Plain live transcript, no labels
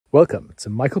Welcome to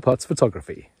Michael Potts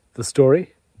Photography, the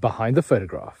story behind the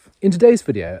photograph. In today's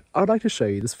video, I'd like to show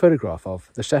you this photograph of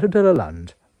the Chateau de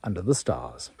Lalande under the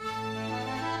stars.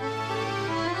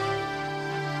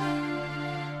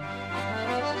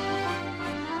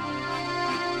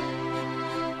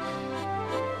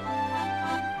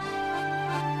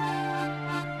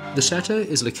 The chateau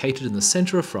is located in the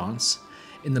centre of France,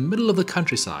 in the middle of the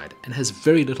countryside, and has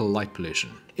very little light pollution.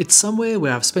 It's somewhere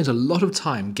where I've spent a lot of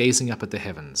time gazing up at the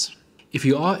heavens. If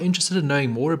you are interested in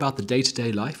knowing more about the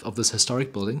day-to-day life of this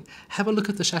historic building, have a look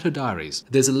at the Chateau Diaries.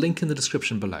 There's a link in the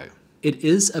description below. It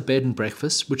is a bed and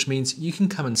breakfast, which means you can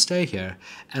come and stay here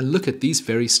and look at these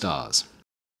very stars.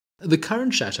 The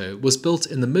current chateau was built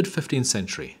in the mid-15th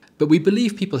century, but we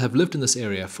believe people have lived in this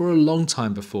area for a long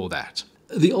time before that.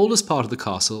 The oldest part of the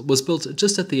castle was built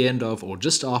just at the end of or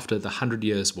just after the 100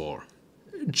 Years' War.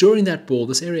 During that war,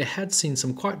 this area had seen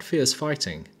some quite fierce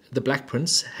fighting. The Black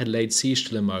Prince had laid siege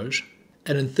to Limoges,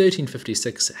 and in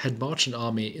 1356 had marched an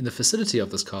army in the vicinity of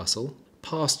this castle,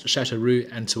 past Châteauroux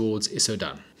and towards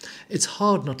Issoudun. It's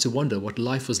hard not to wonder what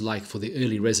life was like for the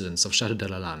early residents of Chateau de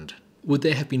Lalande. Would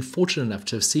they have been fortunate enough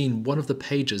to have seen one of the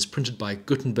pages printed by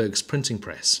Gutenberg's printing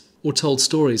press, or told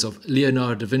stories of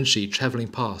Leonardo da Vinci travelling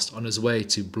past on his way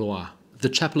to Blois? The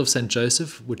Chapel of St.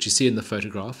 Joseph, which you see in the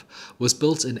photograph, was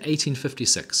built in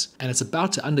 1856, and it's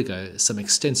about to undergo some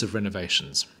extensive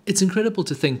renovations. It's incredible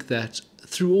to think that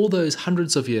through all those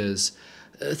hundreds of years,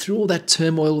 through all that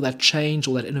turmoil, all that change,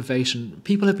 all that innovation,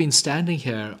 people have been standing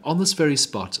here on this very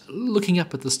spot, looking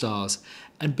up at the stars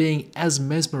and being as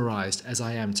mesmerized as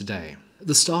I am today.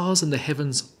 The stars in the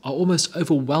heavens are almost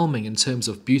overwhelming in terms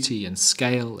of beauty and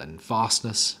scale and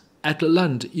vastness. At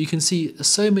Lalande, you can see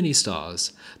so many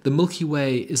stars. The Milky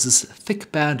Way is this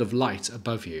thick band of light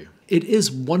above you. It is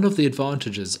one of the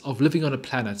advantages of living on a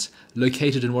planet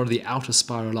located in one of the outer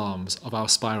spiral arms of our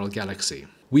spiral galaxy.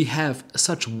 We have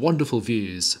such wonderful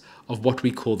views of what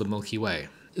we call the Milky Way.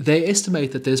 They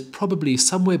estimate that there's probably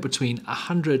somewhere between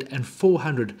 100 and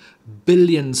 400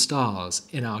 billion stars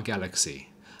in our galaxy,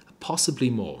 possibly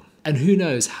more. And who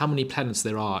knows how many planets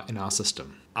there are in our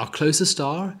system. Our closest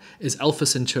star is Alpha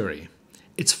Centauri.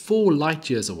 It's 4 light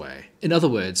years away. In other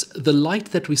words, the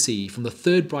light that we see from the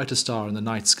third brightest star in the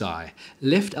night sky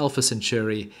left Alpha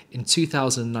Centauri in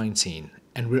 2019,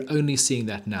 and we're only seeing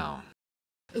that now.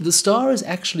 The star is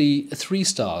actually 3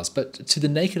 stars, but to the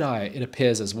naked eye it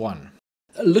appears as 1.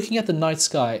 Looking at the night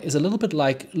sky is a little bit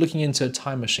like looking into a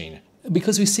time machine,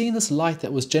 because we're seeing this light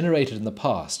that was generated in the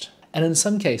past, and in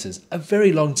some cases a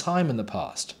very long time in the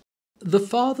past. The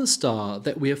farthest star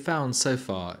that we have found so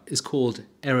far is called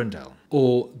Earendel,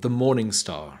 or the Morning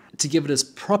Star. To give it its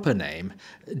proper name,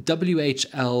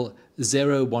 WHL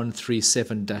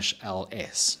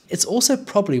 0137-LS. It's also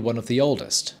probably one of the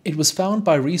oldest. It was found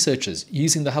by researchers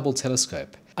using the Hubble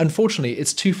telescope. Unfortunately,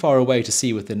 it's too far away to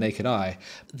see with the naked eye.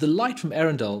 The light from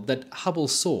Earendel that Hubble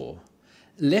saw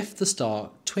left the star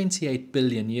 28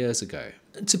 billion years ago.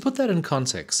 To put that in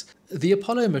context, the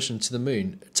Apollo mission to the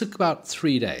moon took about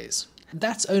 3 days.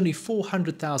 That's only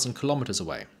 400,000 kilometers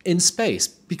away. In space,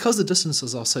 because the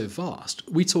distances are so vast,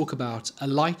 we talk about a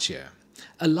light year.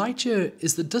 A light year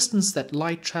is the distance that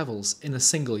light travels in a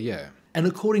single year. And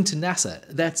according to NASA,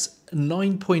 that's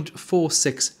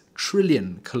 9.46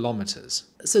 trillion kilometers.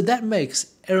 So that makes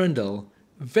Earendel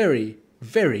very,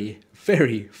 very,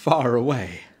 very far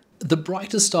away. The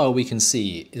brightest star we can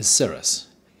see is Sirius.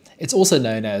 It's also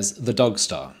known as the Dog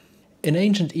Star. In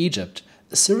ancient Egypt,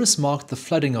 Sirius marked the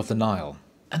flooding of the Nile.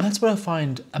 And that's what I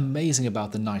find amazing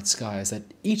about the night sky, is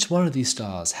that each one of these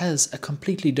stars has a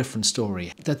completely different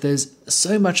story, that there's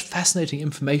so much fascinating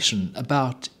information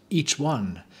about each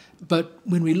one. But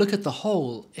when we look at the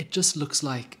whole, it just looks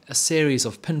like a series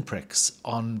of pinpricks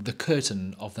on the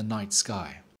curtain of the night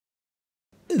sky.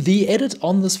 The edit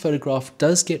on this photograph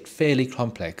does get fairly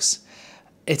complex.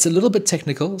 It's a little bit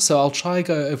technical, so I'll try to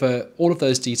go over all of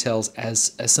those details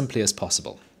as simply as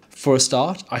possible. For a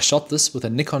start, I shot this with a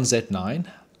Nikon Z9.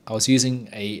 I was using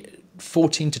a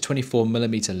 14 to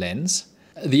 24mm lens.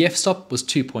 The f-stop was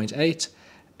 2.8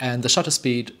 and the shutter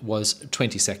speed was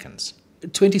 20 seconds.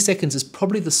 20 seconds is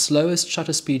probably the slowest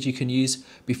shutter speed you can use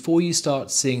before you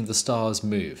start seeing the stars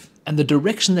move. And the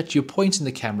direction that you're pointing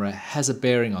the camera has a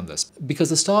bearing on this, because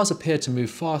the stars appear to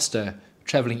move faster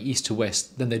traveling east to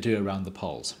west than they do around the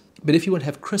poles. But if you want to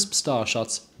have crisp star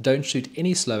shots, don't shoot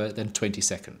any slower than 20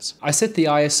 seconds. I set the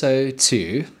ISO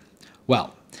to,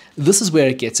 well, this is where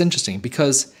it gets interesting,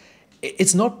 because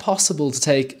it's not possible to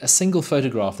take a single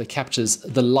photograph that captures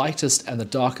the lightest and the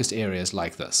darkest areas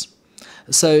like this.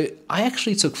 So I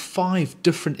actually took 5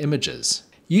 different images,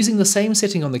 using the same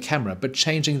setting on the camera but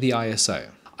changing the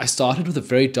ISO. I started with a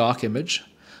very dark image,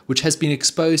 which has been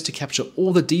exposed to capture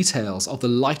all the details of the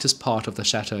lightest part of the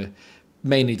chateau,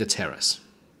 mainly the terrace.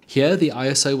 Here the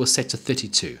ISO was set to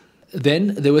 32.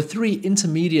 Then there were 3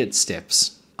 intermediate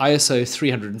steps: ISO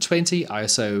 320,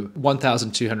 ISO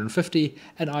 1250,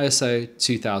 and ISO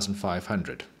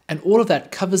 2500. And all of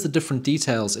that covers the different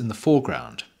details in the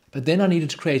foreground. But then I needed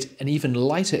to create an even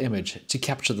lighter image to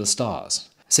capture the stars.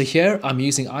 So here I'm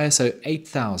using ISO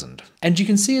 8000. And you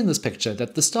can see in this picture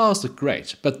that the stars look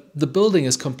great, but the building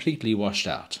is completely washed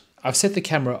out. I've set the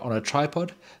camera on a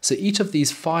tripod, so each of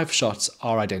these 5 shots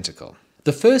are identical.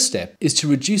 The first step is to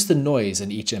reduce the noise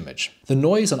in each image. The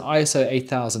noise on ISO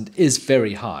 8000 is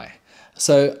very high.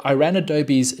 So I ran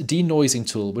Adobe's denoising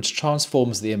tool, which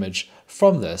transforms the image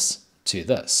from this to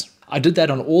this. I did that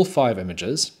on all 5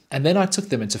 images, and then I took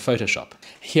them into Photoshop.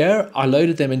 Here I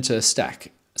loaded them into a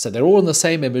stack. So they're all in the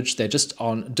same image, they're just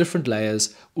on different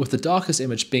layers, with the darkest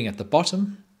image being at the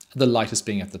bottom, the lightest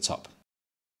being at the top.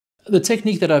 The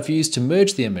technique that I've used to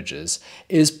merge the images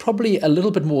is probably a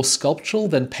little bit more sculptural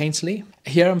than painterly.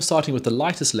 Here I'm starting with the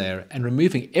lightest layer and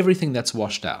removing everything that's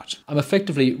washed out. I'm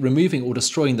effectively removing or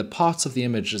destroying the parts of the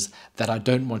images that I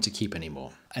don't want to keep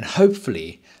anymore. And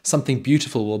hopefully something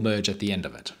beautiful will merge at the end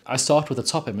of it. I start with the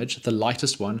top image, the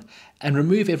lightest one, and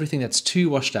remove everything that's too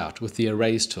washed out with the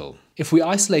erase tool. If we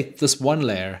isolate this one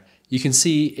layer, you can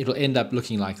see it'll end up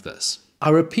looking like this. I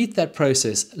repeat that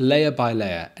process layer by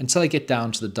layer until I get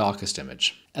down to the darkest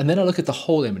image. And then I look at the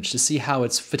whole image to see how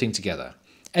it's fitting together.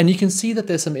 And you can see that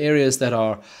there's some areas that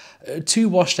are too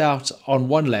washed out on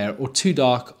one layer or too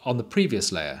dark on the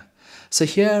previous layer. So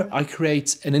here I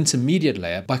create an intermediate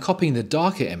layer by copying the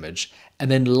darker image and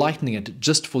then lightening it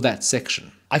just for that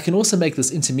section. I can also make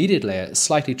this intermediate layer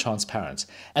slightly transparent,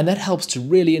 and that helps to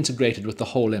really integrate it with the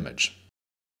whole image.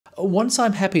 Once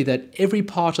I'm happy that every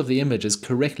part of the image is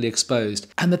correctly exposed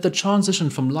and that the transition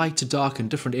from light to dark in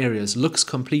different areas looks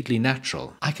completely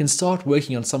natural, I can start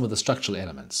working on some of the structural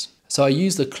elements. So I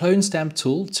use the clone stamp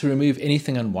tool to remove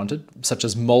anything unwanted, such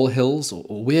as molehills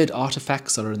or weird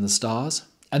artifacts that are in the stars.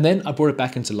 And then I brought it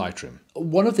back into Lightroom.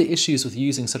 One of the issues with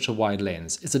using such a wide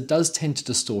lens is it does tend to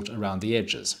distort around the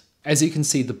edges. As you can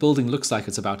see, the building looks like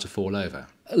it's about to fall over.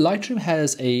 Lightroom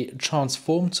has a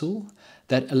transform tool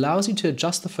that allows you to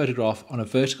adjust the photograph on a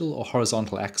vertical or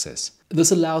horizontal axis.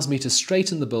 This allows me to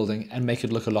straighten the building and make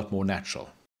it look a lot more natural.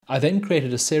 I then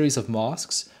created a series of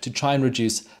masks to try and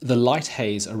reduce the light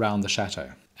haze around the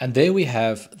chateau. And there we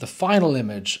have the final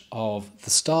image of the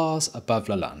stars above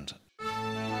Lalande.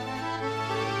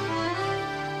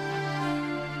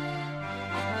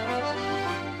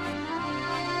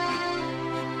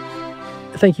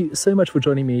 Thank you so much for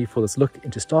joining me for this look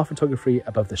into star photography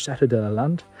above the Chateau de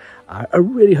Lalande. I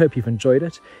really hope you've enjoyed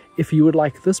it. If you would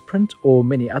like this print or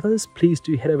many others, please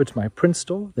do head over to my print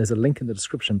store. There's a link in the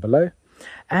description below.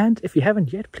 And if you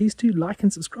haven't yet, please do like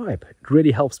and subscribe. It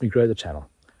really helps me grow the channel.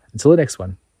 Until the next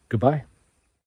one, goodbye.